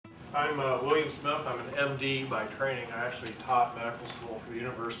I'm William Smith. I'm an MD by training. I actually taught medical school for the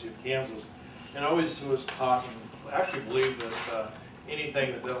University of Kansas, and I always was taught and actually believed that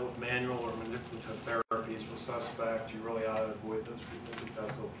anything that dealt with manual or manipulative therapies was suspect. You really ought to avoid those people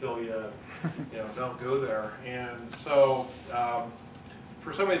because they'll kill you. You know, don't go there. And so,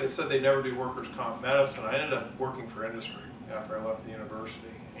 for somebody that said they never do workers' comp medicine, I ended up working for industry after I left the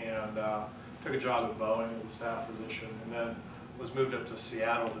university, and took a job at Boeing as a staff physician, and then was moved up to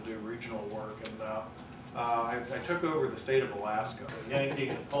Seattle to do regional work. And I took over the state of Alaska, yanking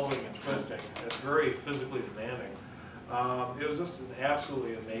and pulling and twisting. It's very physically demanding. It was just an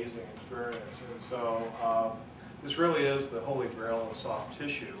absolutely amazing experience. And so this really is the holy grail of soft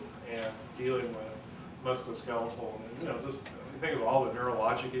tissue and dealing with musculoskeletal. And, you know, just think of all the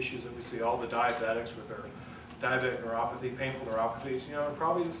neurologic issues that we see, all the diabetics with their diabetic neuropathy, painful neuropathies, you know,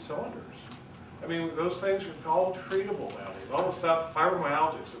 probably the cylinders. I mean, those things are all treatable nowadays. All the stuff,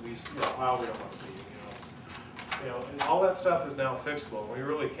 fibromyalgics that we, you know, wow, we don't want to see, you know, and all that stuff is now fixable. We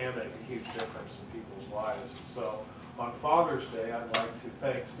really can make a huge difference in people's lives. And so, on Father's Day, I'd like to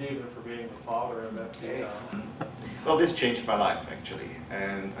thank Stephen for being the father of FDM. Well, this changed my life actually,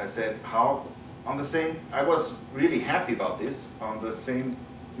 and I said, how? On the same, I was really happy about this. On the same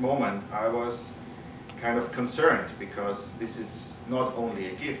moment, I was kind of concerned because this is not only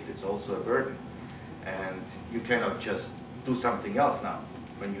a gift, it's also a burden. And you cannot just do something else now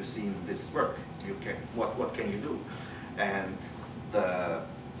when you've seen this work. You can, what can you do? And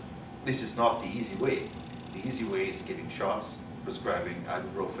this is not the easy way. The easy way is getting shots, prescribing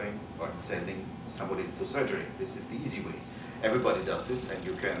ibuprofen, or sending somebody to surgery. This is the easy way. Everybody does this, and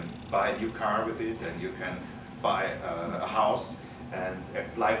you can buy a new car with it, and you can buy a house, and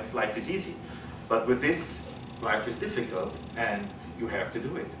life is easy. But with this, life is difficult, and you have to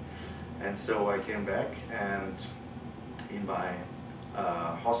do it. And so I came back, and in my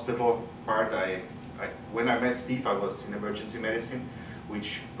hospital part, when I met Steve, I was in emergency medicine,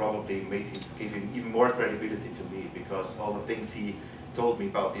 which probably gave him even more credibility to me, because all the things he told me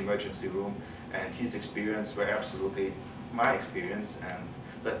about the emergency room and his experience were absolutely my experience, and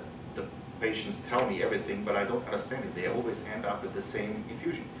that the patients tell me everything, but I don't understand it. They always end up with the same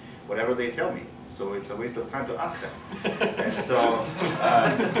infusion, whatever they tell me. So it's a waste of time to ask them. And so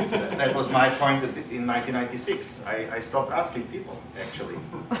that was my point in 1996. I stopped asking people, actually.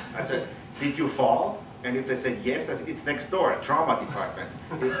 I said, did you fall? And if they said yes, I said, it's next door, trauma department.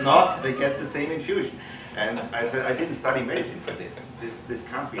 If not, they get the same infusion. And I said, I didn't study medicine for this. This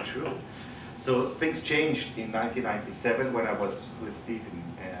can't be true. So things changed in 1997 when I was with Steve in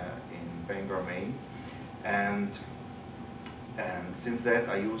Bangor, Maine. And since then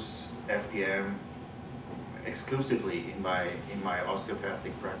I use FDM exclusively in my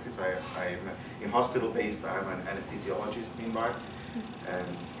osteopathic practice. I'm in hospital-based. I'm an anesthesiologist meanwhile, and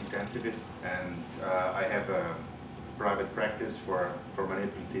intensivist, and I have a private practice for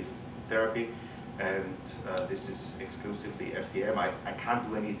manipulative therapy, and this is exclusively FDM. I can't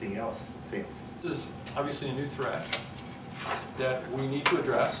do anything else since. This is obviously a new threat that we need to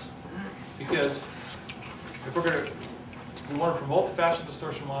address, because if we want to promote the fascial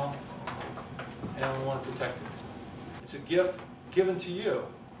distortion model, and we want to protect it. It's a gift given to you,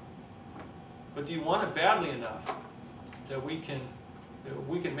 but do you want it badly enough that we can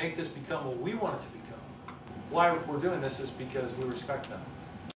make this become what we want it to become? Why we're doing this is because we respect them.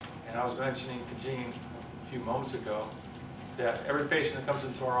 And I was mentioning to Gene a few moments ago that every patient that comes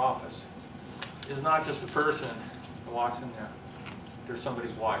into our office is not just a person that walks in there. There's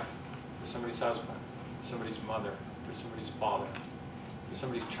somebody's wife, there's somebody's husband, there's somebody's mother, there's somebody's father, there's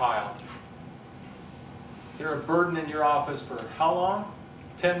somebody's child. They're a burden in your office for how long?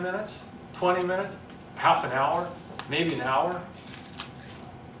 10 minutes? 20 minutes? Half an hour? Maybe an hour?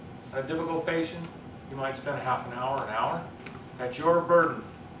 A difficult patient, you might spend a half an hour. That's your burden.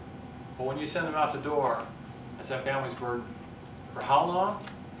 But when you send them out the door, that's that family's burden. For how long?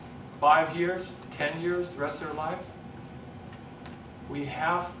 5 years? 10 years? The rest of their lives? We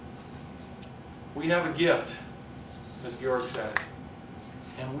have a gift, as Georg says,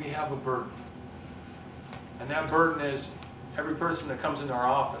 and we have a burden. And that burden is every person that comes into our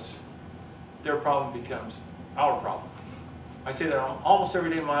office, their problem becomes our problem. I say that almost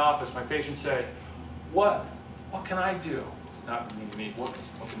every day in my office. My patients say, what can I do? Not me, what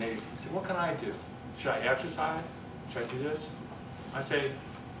can they do? I say, what can I do? Should I exercise? Should I do this? I say,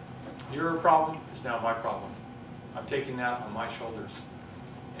 your problem is now my problem. I'm taking that on my shoulders.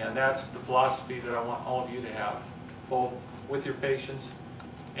 And that's the philosophy that I want all of you to have, both with your patients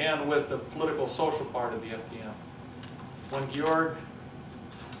and with the political social part of the FDM.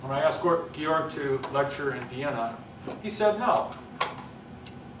 When I asked Georg to lecture in Vienna, he said no.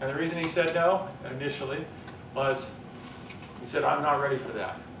 And the reason he said no initially was, he said, I'm not ready for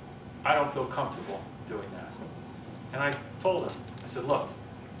that. I don't feel comfortable doing that. And I told him, I said, look,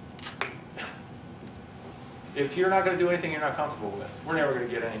 if you're not going to do anything you're not comfortable with, we're never going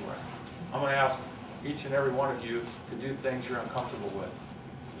to get anywhere. I'm going to ask each and every one of you to do things you're uncomfortable with.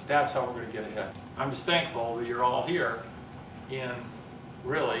 That's how we're going to get ahead. I'm just thankful that you're all here. And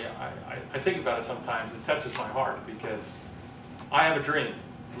really, I think about it sometimes. It touches my heart because I have a dream,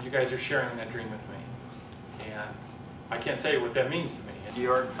 and you guys are sharing that dream with me. And I can't tell you what that means to me. And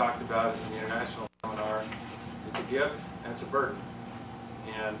Georg talked about it in the international seminar. It's a gift and it's a burden.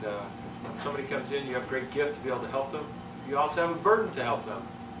 And when somebody comes in, you have a great gift to be able to help them. You also have a burden to help them.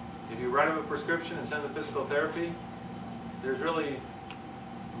 If you write them a prescription and send them physical therapy, there's really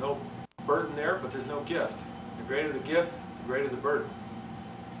no burden there, but there's no gift. The greater the gift, the greater the burden.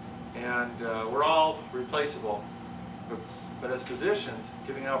 And we're all replaceable. But as physicians,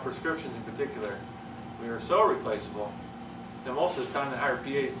 giving out prescriptions in particular, we are so replaceable that most of the time they hire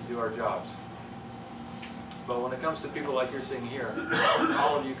PAs to do our jobs. But when it comes to people like you're seeing here,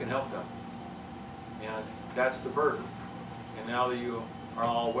 all of you can help them. And that's the burden. And now that you are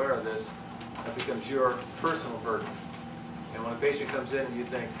all aware of this, that becomes your personal burden. And when a patient comes in and you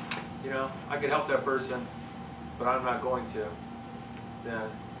think, you know, I could help that person, but I'm not going to, then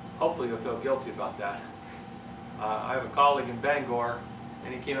hopefully you'll feel guilty about that. I have a colleague in Bangor,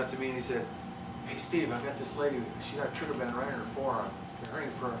 and he came up to me and he said, hey Steve, I've got this lady, she got a trigger band right in her forearm. Been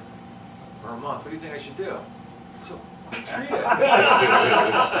hurting for a month. What do you think I should do? So, treat it.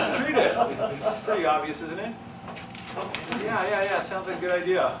 Treat it. Pretty obvious, isn't it? He said, yeah, sounds like a good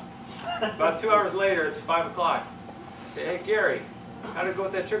idea. About 2 hours later, it's 5 o'clock. I say, hey Gary, how'd it go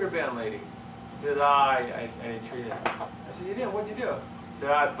with that trigger band lady? He said, I didn't treat it. I said, you didn't? What'd you do? He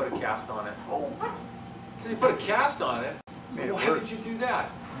said, I put a cast on it. Oh. So you put a cast on it? So why did you do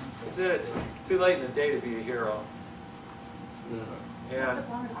that? He said, it's too late in the day to be a hero. And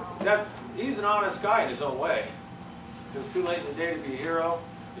he's an honest guy in his own way. It was too late in the day to be a hero,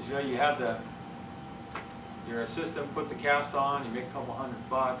 because you know you have your assistant put the cast on, you make a couple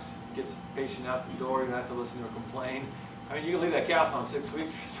 $100, gets the patient out the door, you don't have to listen to her complain. I mean, you can leave that cast on 6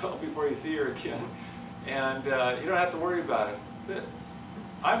 weeks or so before you see her again, and you don't have to worry about it. But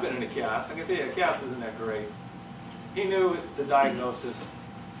I've been in a cast. I can tell you, a cast isn't that great. He knew the diagnosis,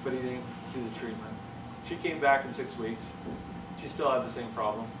 but he didn't do the treatment. She came back in 6 weeks. She still had the same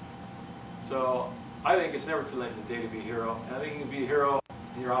problem. So I think it's never too late in the day to be a hero. And I think you can be a hero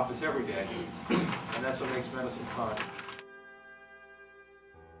in your office every day. And that's what makes medicine fun.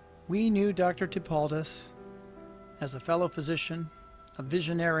 We knew Dr. Typaldos as a fellow physician, a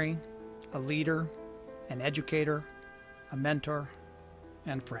visionary, a leader, an educator, a mentor,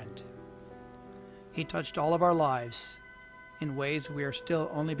 and friend. He touched all of our lives in ways we are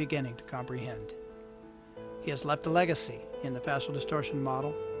still only beginning to comprehend. He has left a legacy in the fascial distortion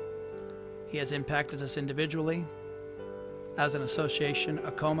model. He has impacted us individually, as an association,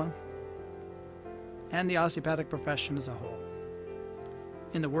 ACOMA, and the osteopathic profession as a whole.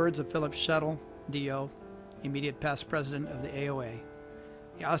 In the words of Philip Shettle, DO, immediate past president of the AOA,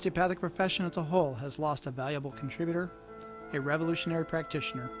 the osteopathic profession as a whole has lost a valuable contributor, a revolutionary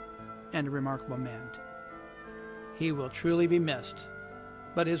practitioner, and a remarkable man. He will truly be missed,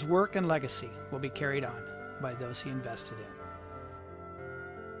 but his work and legacy will be carried on by those he invested in.